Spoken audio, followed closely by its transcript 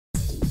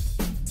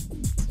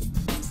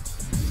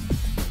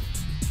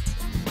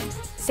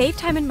Save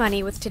time and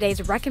money with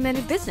today's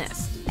recommended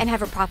business and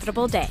have a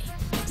profitable day.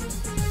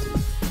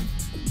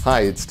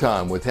 Hi, it's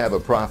Tom with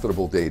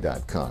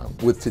HaveAProfitableDay.com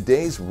with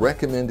today's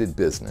recommended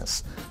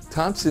business,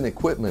 Thompson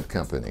Equipment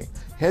Company,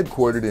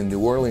 headquartered in New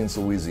Orleans,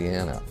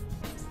 Louisiana.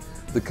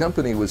 The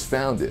company was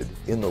founded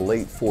in the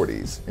late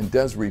 40s and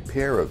does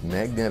repair of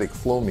magnetic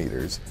flow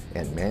meters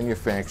and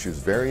manufactures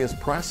various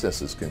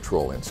processes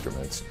control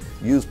instruments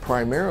used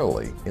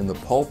primarily in the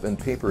pulp and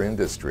paper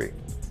industry.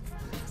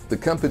 The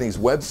company's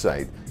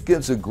website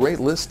gives a great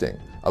listing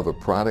of a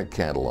product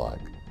catalog,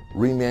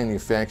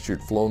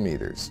 remanufactured flow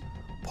meters,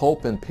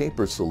 pulp and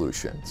paper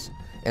solutions,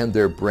 and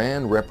their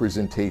brand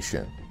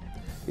representation.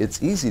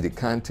 It's easy to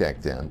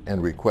contact them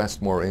and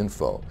request more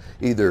info,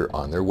 either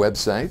on their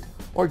website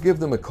or give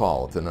them a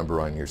call at the number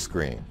on your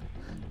screen.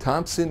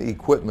 Thompson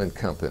Equipment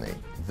Company.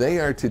 They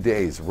are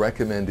today's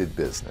recommended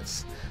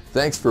business.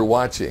 Thanks for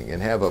watching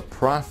and have a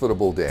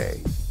profitable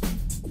day.